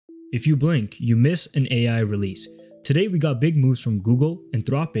If you blink, you miss an AI release. Today we got big moves from Google,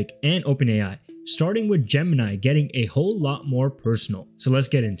 Anthropic, and OpenAI, starting with Gemini getting a whole lot more personal. So let's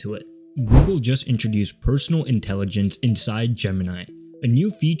get into it. Google just introduced personal intelligence inside Gemini, a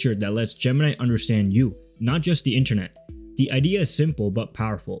new feature that lets Gemini understand you, not just the internet. The idea is simple but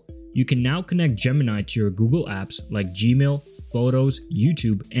powerful. You can now connect Gemini to your Google apps like Gmail, Photos,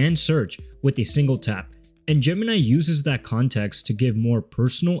 YouTube, and Search with a single tap. And Gemini uses that context to give more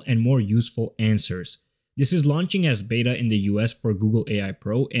personal and more useful answers. This is launching as beta in the US for Google AI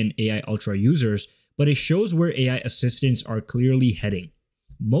Pro and AI Ultra users, but it shows where AI assistants are clearly heading.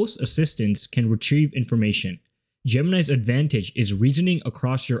 Most assistants can retrieve information. Gemini's advantage is reasoning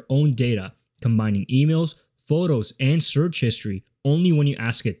across your own data, combining emails, photos, and search history only when you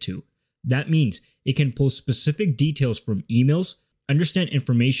ask it to. That means it can pull specific details from emails, understand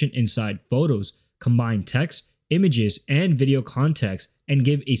information inside photos, combine text, images, and video context, and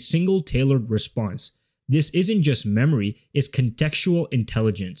give a single tailored response. This isn't just memory, it's contextual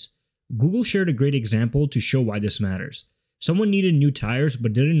intelligence. Google shared a great example to show why this matters. Someone needed new tires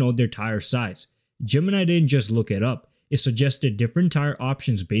but didn't know their tire size. Gemini didn't just look it up, it suggested different tire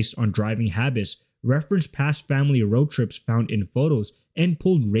options based on driving habits, referenced past family road trips found in photos, and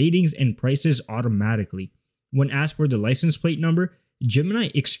pulled ratings and prices automatically. When asked for the license plate number, Gemini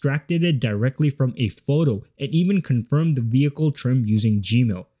extracted it directly from a photo and even confirmed the vehicle trim using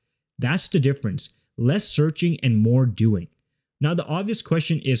Gmail. That's the difference, less searching and more doing. Now the obvious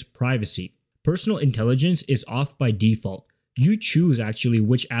question is privacy. Personal intelligence is off by default. You choose actually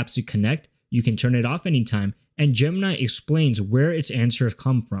which apps to connect, you can turn it off anytime, and Gemini explains where its answers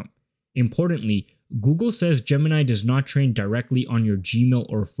come from. Importantly, Google says Gemini does not train directly on your Gmail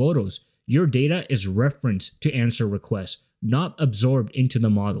or photos. Your data is referenced to answer requests, not absorbed into the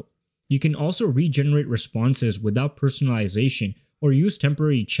model. You can also regenerate responses without personalization or use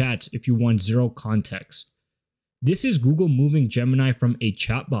temporary chats if you want zero context. This is Google moving Gemini from a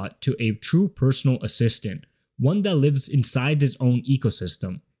chatbot to a true personal assistant, one that lives inside its own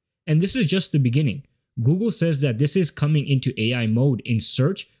ecosystem. And this is just the beginning. Google says that this is coming into AI mode in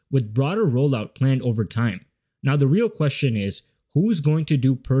search with broader rollout planned over time. Now the real question is, who's going to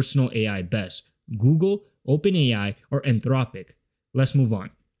do personal AI best? Google, OpenAI, or Anthropic? Let's move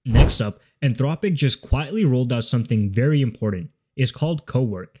on. Next up, Anthropic just quietly rolled out something very important. It's called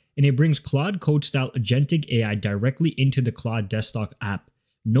Cowork, and it brings Claude Code-style agentic AI directly into the Claude desktop app.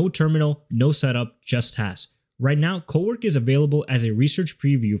 No terminal, no setup, just tasks. Right now, Cowork is available as a research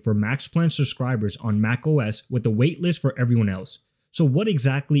preview for Max Plan subscribers on macOS with a waitlist for everyone else. So what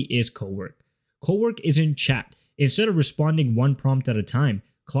exactly is Cowork? Cowork isn't chat. Instead of responding one prompt at a time,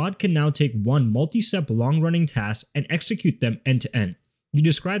 Claude can now take one multi-step long-running task and execute them end-to-end. You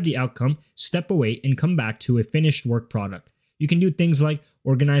describe the outcome, step away, and come back to a finished work product. You can do things like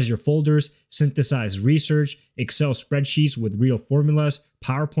organize your folders, synthesize research, Excel spreadsheets with real formulas,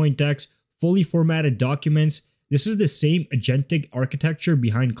 PowerPoint decks, fully formatted documents. This is the same agentic architecture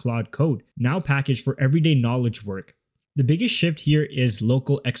behind Claude Code, now packaged for everyday knowledge work. The biggest shift here is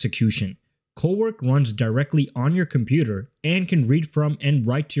local execution. Cowork runs directly on your computer and can read from and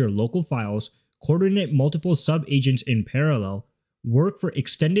write to your local files, coordinate multiple sub-agents in parallel, work for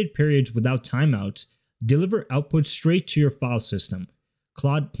extended periods without timeouts, deliver output straight to your file system.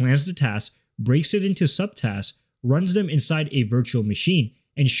 Claude plans the task, breaks it into subtasks, runs them inside a virtual machine,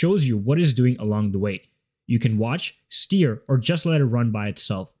 and shows you what it's doing along the way. You can watch, steer, or just let it run by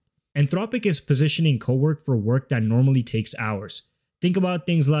itself. Anthropic is positioning Cowork for work that normally takes hours. Think about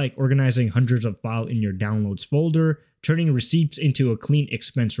things like organizing hundreds of files in your downloads folder, turning receipts into a clean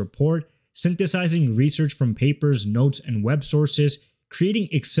expense report, synthesizing research from papers, notes, and web sources, creating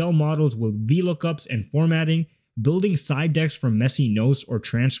Excel models with VLOOKUPs and formatting, building side decks from messy notes or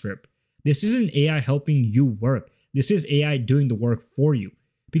transcript. This isn't AI helping you work, this is AI doing the work for you.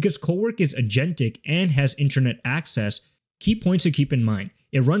 Because Cowork is agentic and has internet access, key points to keep in mind.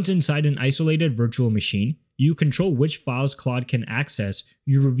 It runs inside an isolated virtual machine. You control which files Claude can access,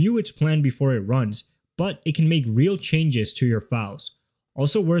 you review its plan before it runs, but it can make real changes to your files.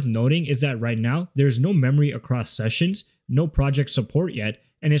 Also worth noting is that right now, there's no memory across sessions, no project support yet,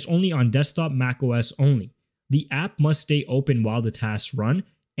 and it's only on desktop macOS only. The app must stay open while the tasks run,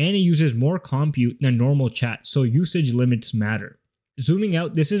 and it uses more compute than normal chat, so usage limits matter. Zooming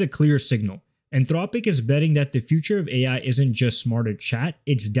out, this is a clear signal. Anthropic is betting that the future of AI isn't just smarter chat,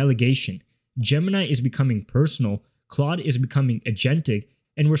 it's delegation. Gemini is becoming personal, Claude is becoming agentic,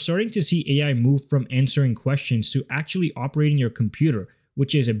 and we're starting to see AI move from answering questions to actually operating your computer,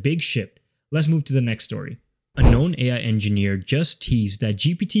 which is a big shift. Let's move to the next story. A known AI engineer just teased that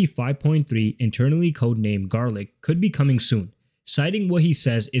GPT 5.3, internally codenamed Garlic, could be coming soon. citing what he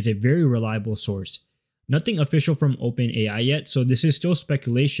says is a very reliable source. Nothing official from OpenAI yet, so this is still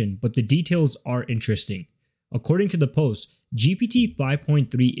speculation, but the details are interesting. According to the post, GPT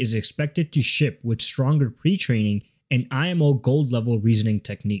 5.3 is expected to ship with stronger pre-training and IMO gold level reasoning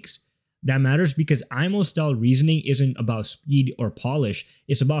techniques. That matters because IMO-style reasoning isn't about speed or polish,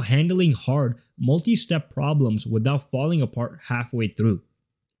 it's about handling hard, multi-step problems without falling apart halfway through.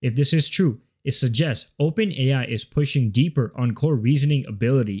 If this is true, it suggests OpenAI is pushing deeper on core reasoning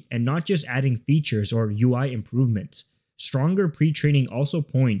ability and not just adding features or UI improvements. Stronger pre-training also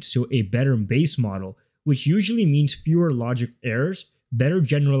points to a better base model, which usually means fewer logic errors, better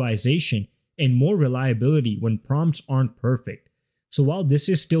generalization, and more reliability when prompts aren't perfect. So while this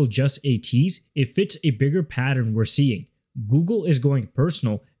is still just a tease, it fits a bigger pattern we're seeing. Google is going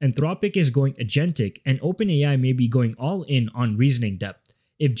personal, Anthropic is going agentic, and OpenAI may be going all in on reasoning depth.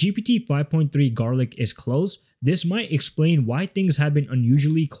 If GPT 5.3 garlic is close, this might explain why things have been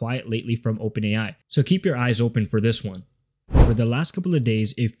unusually quiet lately from OpenAI, so keep your eyes open for this one. For the last couple of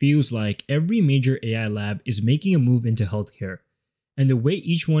days, it feels like every major AI lab is making a move into healthcare. And the way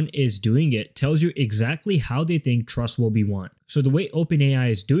each one is doing it tells you exactly how they think trust will be won. So the way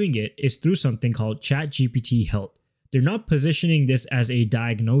OpenAI is doing it is through something called ChatGPT Health. They're not positioning this as a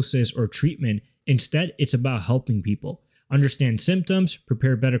diagnosis or treatment, instead it's about helping people understand symptoms,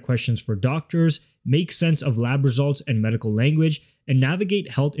 prepare better questions for doctors, make sense of lab results and medical language, and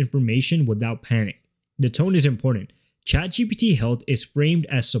navigate health information without panic. The tone is important. ChatGPT Health is framed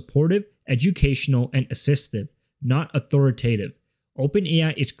as supportive, educational, and assistive, not authoritative.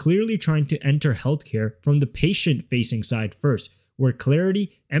 OpenAI is clearly trying to enter healthcare from the patient-facing side first, where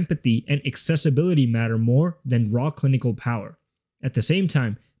clarity, empathy, and accessibility matter more than raw clinical power. At the same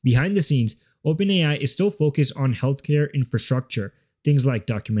time, behind the scenes, OpenAI is still focused on healthcare infrastructure, things like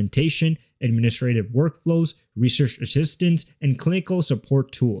documentation, administrative workflows, research assistance, and clinical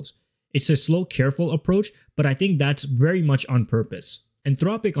support tools. It's a slow, careful approach, but I think that's very much on purpose.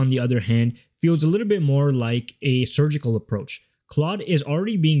 Anthropic, on the other hand, feels a little bit more like a surgical approach. Claude is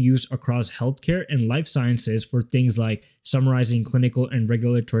already being used across healthcare and life sciences for things like summarizing clinical and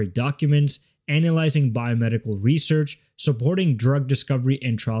regulatory documents, analyzing biomedical research, supporting drug discovery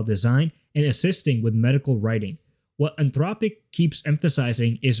and trial design, and assisting with medical writing. What Anthropic keeps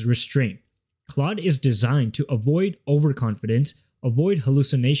emphasizing is restraint. Claude is designed to avoid overconfidence, avoid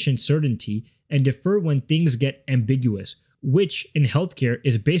hallucination certainty, and defer when things get ambiguous, which in healthcare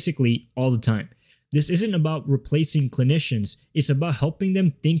is basically all the time. This isn't about replacing clinicians, it's about helping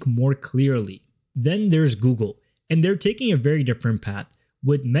them think more clearly. Then there's Google, and they're taking a very different path.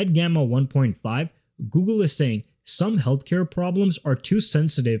 With MedGemma 1.5, Google is saying some healthcare problems are too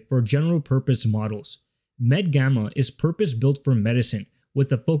sensitive for general-purpose models. MedGemma is purpose-built for medicine,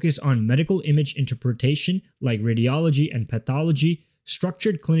 with a focus on medical image interpretation like radiology and pathology,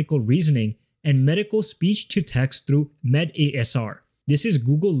 structured clinical reasoning, and medical speech-to-text through MedASR. This is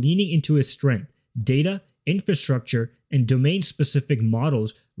Google leaning into its strength, data, infrastructure, and domain-specific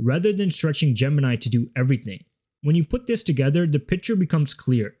models rather than stretching Gemini to do everything. When you put this together, the picture becomes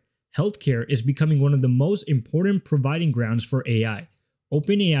clear. Healthcare is becoming one of the most important providing grounds for AI.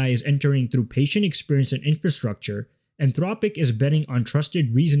 OpenAI is entering through patient experience and infrastructure, Anthropic is betting on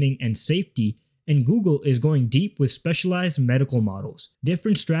trusted reasoning and safety, and Google is going deep with specialized medical models.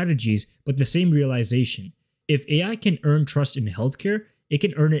 Different strategies, but the same realization. If AI can earn trust in healthcare, it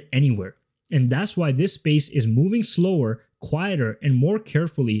can earn it anywhere. And that's why this space is moving slower, quieter, and more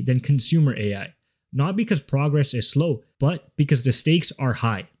carefully than consumer AI. Not because progress is slow, but because the stakes are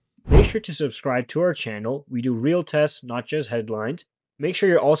high. Make sure to subscribe to our channel. We do real tests, not just headlines. Make sure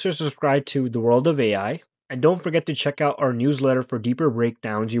you're also subscribed to The World of AI. And don't forget to check out our newsletter for deeper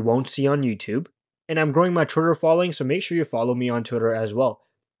breakdowns you won't see on YouTube. And I'm growing my Twitter following, so make sure you follow me on Twitter as well.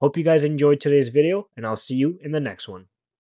 Hope you guys enjoyed today's video, and I'll see you in the next one.